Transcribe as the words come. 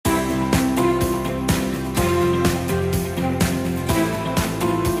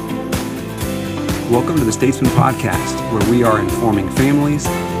Welcome to the Statesman Podcast, where we are informing families,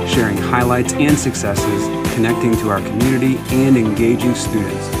 sharing highlights and successes, connecting to our community, and engaging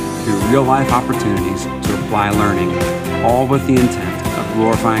students through real-life opportunities to apply learning, all with the intent of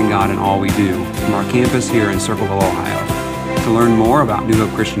glorifying God in all we do from our campus here in Circleville, Ohio. To learn more about New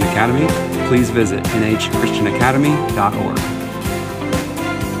Hope Christian Academy, please visit nhchristianacademy.org.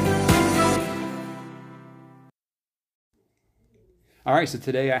 All right, so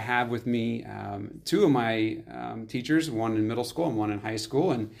today I have with me two of my teachers, one in middle school and one in high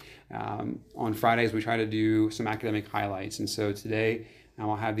school. And on Fridays, we try to do some academic highlights. And so today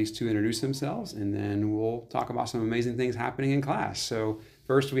I'll have these two introduce themselves, and then we'll talk about some amazing things happening in class. So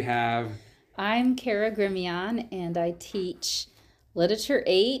first we have... I'm Gremillion, and I teach Literature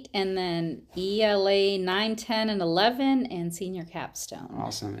 8, and then ELA 9, 10, and 11, and Senior Capstone.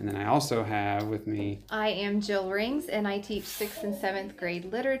 Awesome. And then I also have with me... I am Jill Rings, and I teach 6th and 7th grade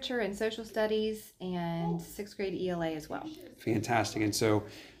literature and social studies, and 6th grade ELA as well. Fantastic. And so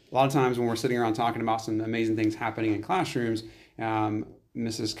a lot of times when we're sitting around talking about some amazing things happening in classrooms,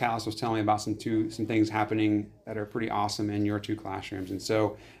 Mrs. Callis was telling me about some things happening that are pretty awesome in your two classrooms. And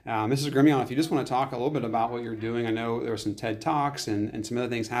so, Mrs. Gremillion, if you just want to talk a little bit about what you're doing, I know there were some TED Talks and some other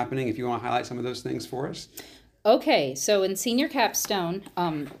things happening. If you want to highlight some of those things for us. Okay, so in Senior Capstone,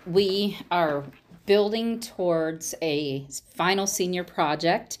 we are building towards a final senior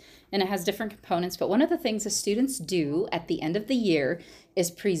project, and it has different components. But one of the things the students do at the end of the year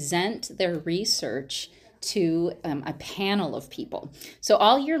is present their research to a panel of people. So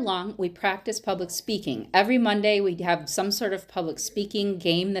all year long, we practice public speaking. Every Monday, we have some sort of public speaking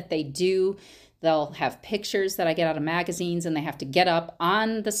game that they do. They'll have pictures that I get out of magazines, and they have to get up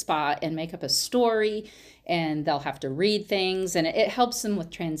on the spot and make up a story, and they'll have to read things, and it helps them with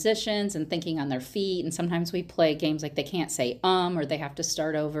transitions and thinking on their feet. And sometimes we play games like they can't say or they have to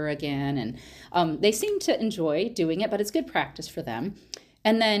start over again, and they seem to enjoy doing it, but it's good practice for them.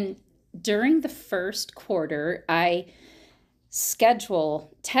 And then during the first quarter, I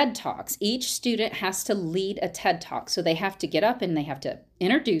schedule TED Talks. Each student has to lead a TED Talk. So they have to get up and they have to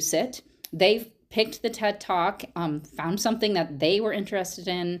introduce it. They've picked the TED Talk, found something that they were interested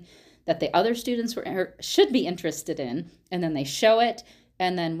in, that the other students should be interested in, and then they show it.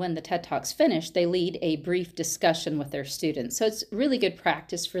 And then when the TED Talk's finished, they lead a brief discussion with their students. So it's really good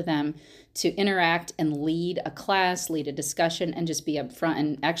practice for them to interact and lead a class, lead a discussion, and just be up front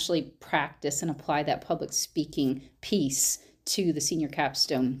and actually practice and apply that public speaking piece to the Senior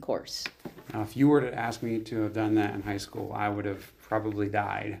Capstone course. Now, if you were to ask me to have done that in high school, I would have probably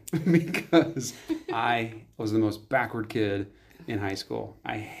died because I was the most backward kid in high school.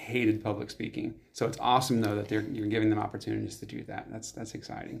 I hated public speaking. So it's awesome, though, that you're giving them opportunities to do that. That's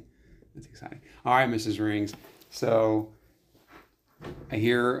exciting. That's exciting. All right, Mrs. Rings. So I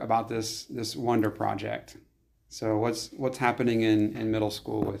hear about this Wonder project. So what's happening in middle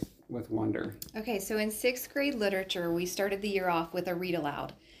school with Wonder? Okay, so in 6th grade literature, we started the year off with a read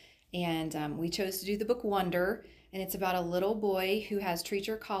aloud. And we chose to do the book Wonder, and it's about a little boy who has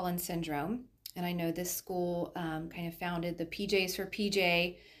Treacher-Collins syndrome. And I know this school kind of founded the PJs for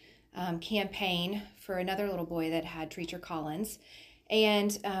PJ campaign for another little boy that had Treacher-Collins.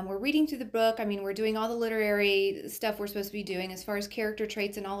 And we're reading through the book. I mean, we're doing all the literary stuff we're supposed to be doing as far as character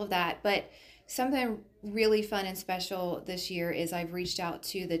traits and all of that. But something really fun and special this year is I've reached out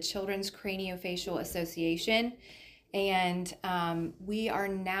to the Children's Craniofacial Association. And we are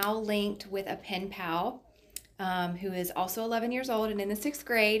now linked with a pen pal who is also 11 years old and in the 6th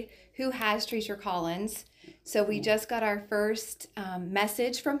grade who has Treacher-Collins. So we just got our first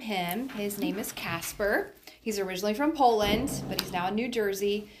message from him. His name is Casper. He's originally from Poland, but he's now in New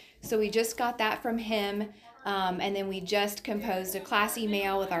Jersey. So we just got that from him. And then we just composed a class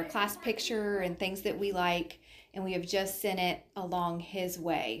email with our class picture and things that we like. And we have just sent it along his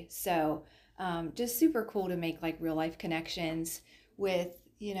way. So just super cool to make like real life connections with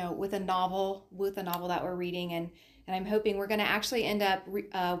a novel that we're reading. And I'm hoping we're going to actually end up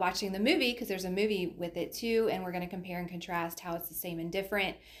watching the movie because there's a movie with it too. And we're going to compare and contrast how it's the same and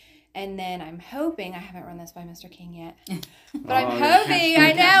different. And then I'm hoping, I haven't run this by Mr. King yet, but I'm hoping,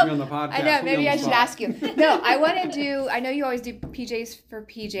 I know, maybe I should ask you. No, I know you always do PJs for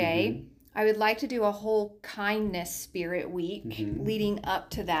PJ. Mm-hmm. I would like to do a whole kindness spirit week leading up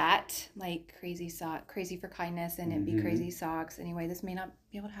to that, like crazy for kindness, and it'd be crazy socks. Anyway, this may not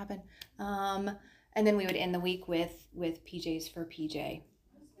be able to happen. And then we would end the week with PJs for PJ.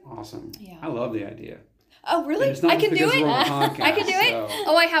 Awesome. Yeah. I love the idea. Oh, really? I can do it? I can do it? So.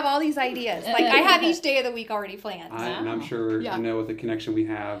 Oh, I have all these ideas. Like, I have each day of the week already planned. And I'm sure, with the connection we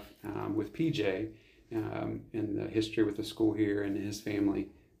have with PJ and the history with the school here and his family,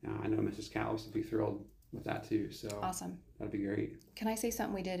 I know Mrs. Callis would be thrilled with that too. So Awesome. that'd be great. Can I say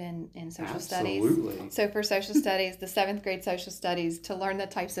something we did in social Absolutely. studies? So for social studies, the 7th grade social studies, to learn the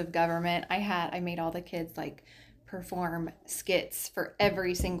types of government, I made all the kids like perform skits for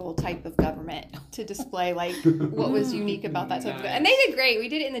every single type of government to display like what was unique about that type of government. And they did great. We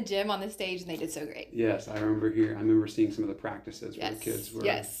did it in the gym on the stage and they did so great. Yes, I remember seeing some of the practices where the kids were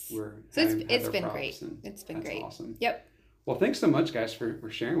So it's been great. It's been great. Awesome. Yep. Well, thanks so much, guys, for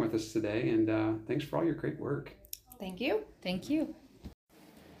sharing with us today, and thanks for all your great work. Thank you. Thank you.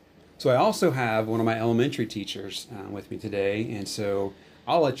 So I also have one of my elementary teachers with me today, and so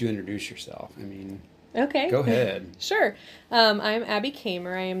I'll let you introduce yourself. I mean, okay. Go ahead. Sure. I'm Abby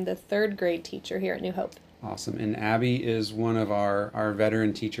Kamer. I am the 3rd grade teacher here at New Hope. Awesome. And Abby is one of our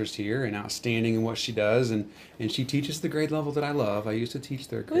veteran teachers here and outstanding in what she does, and she teaches the grade level that I love. I used to teach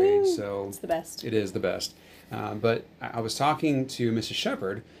 3rd grade, so it's the best. It is the best. But I was talking to Mrs.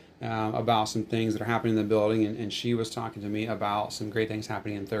 Shepherd about some things that are happening in the building, and she was talking to me about some great things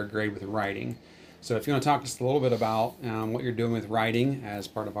happening in 3rd grade with writing. So if you want to talk just a little bit about what you're doing with writing as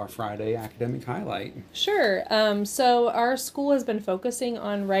part of our Friday academic highlight. Sure. So our school has been focusing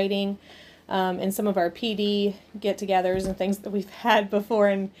on writing in some of our PD get-togethers and things that we've had before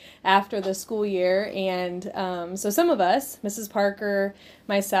and after the school year. And so some of us, Mrs. Parker,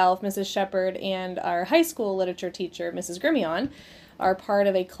 myself, Mrs. Shepherd, and our high school literature teacher, Mrs. Gremillion, are part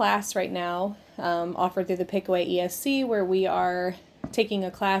of a class right now offered through the Pickaway ESC where we are taking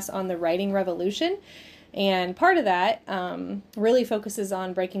a class on the writing revolution. And part of that really focuses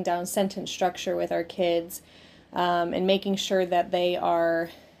on breaking down sentence structure with our kids and making sure that they are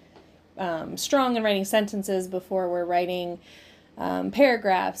strong in writing sentences before we're writing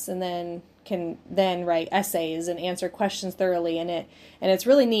paragraphs, and then can then write essays and answer questions thoroughly. And it's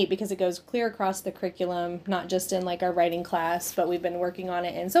really neat because it goes clear across the curriculum, not just in like our writing class, but we've been working on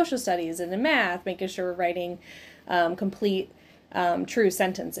it in social studies and in math, making sure we're writing complete true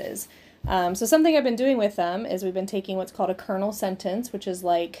sentences. So something I've been doing with them is we've been taking what's called a kernel sentence, which is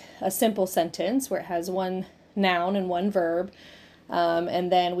like a simple sentence where it has one noun and one verb.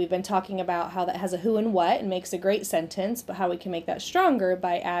 And then we've been talking about how that has a who and what and makes a great sentence, but how we can make that stronger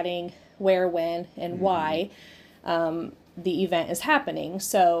by adding where, when, and why the event is happening.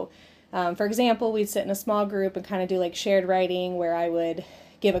 So, for example, we'd sit in a small group and kind of do like shared writing where I would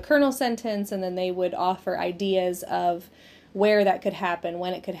give a kernel sentence and then they would offer ideas of where that could happen,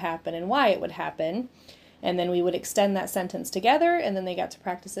 when it could happen, and why it would happen. And then we would extend that sentence together, and then they got to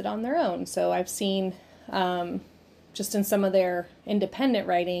practice it on their own. So I've seen just in some of their independent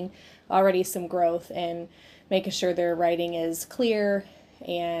writing already some growth in making sure their writing is clear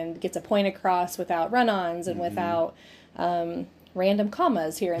and gets a point across without run-ons and without random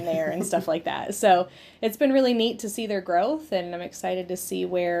commas here and there and stuff like that. So it's been really neat to see their growth, and I'm excited to see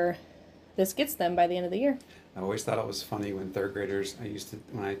where this gets them by the end of the year. I always thought it was funny when 3rd graders,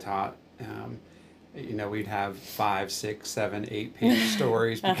 when I taught, we'd have 5, 6, 7, 8 page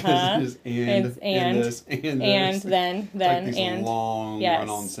stories because it is and this, and then, like these and long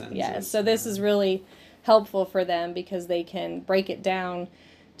run-on sentences. Yes, so this is really helpful for them because they can break it down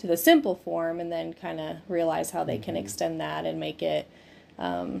to the simple form and then kind of realize how they can extend that and make it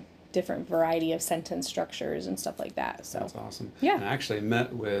different variety of sentence structures and stuff like that. So that's awesome. Yeah. And I actually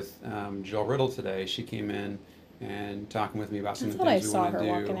met with Jill Riddle today. She came in and talking with me about some of the things we want to do.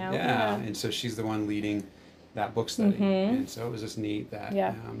 Walking out. Yeah, and so she's the one leading that book study. And so it was just neat that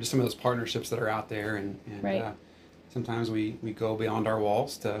just some of those partnerships that are out there, and sometimes we go beyond our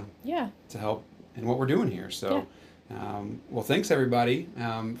walls to help in what we're doing here. So well, thanks everybody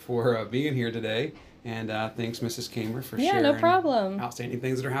for being here today. And thanks, Mrs. Kamer, for sharing no problem. Outstanding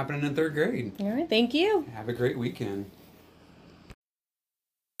things that are happening in 3rd grade. All right, thank you. Have a great weekend.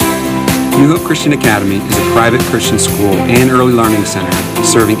 New Hope Christian Academy is a private Christian school and early learning center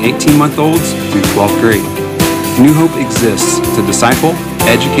serving 18-month-olds through 12th grade. New Hope exists to disciple,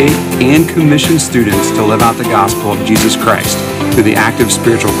 educate, and commission students to live out the gospel of Jesus Christ through the active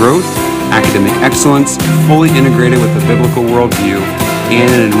spiritual growth, academic excellence, fully integrated with a biblical worldview, and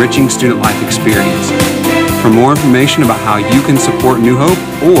an enriching student life experience. For more information about how you can support New Hope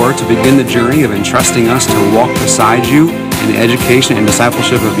or to begin the journey of entrusting us to walk beside you in the education and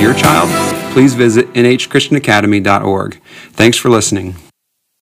discipleship of your child, please visit nhchristianacademy.org. Thanks for listening.